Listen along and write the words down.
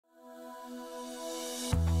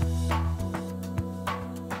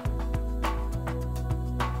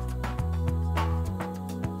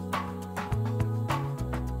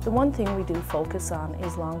The one thing we do focus on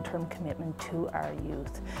is long-term commitment to our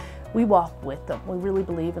youth. We walk with them. We really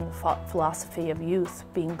believe in the philosophy of youth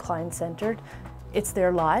being client-centered. It's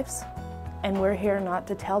their lives, and we're here not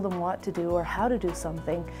to tell them what to do or how to do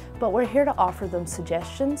something, but we're here to offer them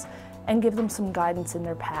suggestions and give them some guidance in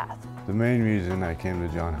their path. The main reason I came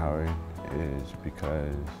to John Howard is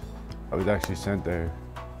because I was actually sent there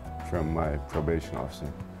from my probation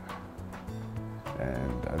officer.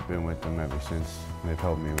 And I've been with them ever since. They've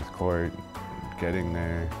helped me with court, getting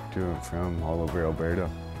there, to and from, all over Alberta.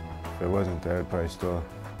 If it wasn't there, I'd probably still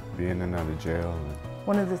be in and out of jail.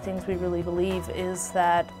 One of the things we really believe is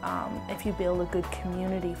that if you build a good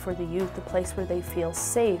community for the youth, a place where they feel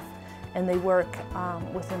safe and they work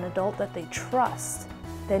with an adult that they trust,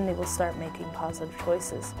 then they will start making positive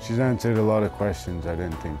choices. She's answered a lot of questions I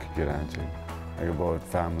didn't think could get answered, like about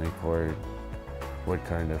family court, what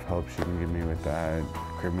kind of help she can give me with that,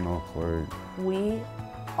 criminal court. We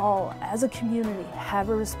all, as a community, have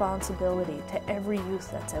a responsibility to every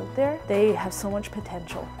youth that's out there. They have so much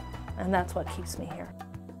potential, and that's what keeps me here.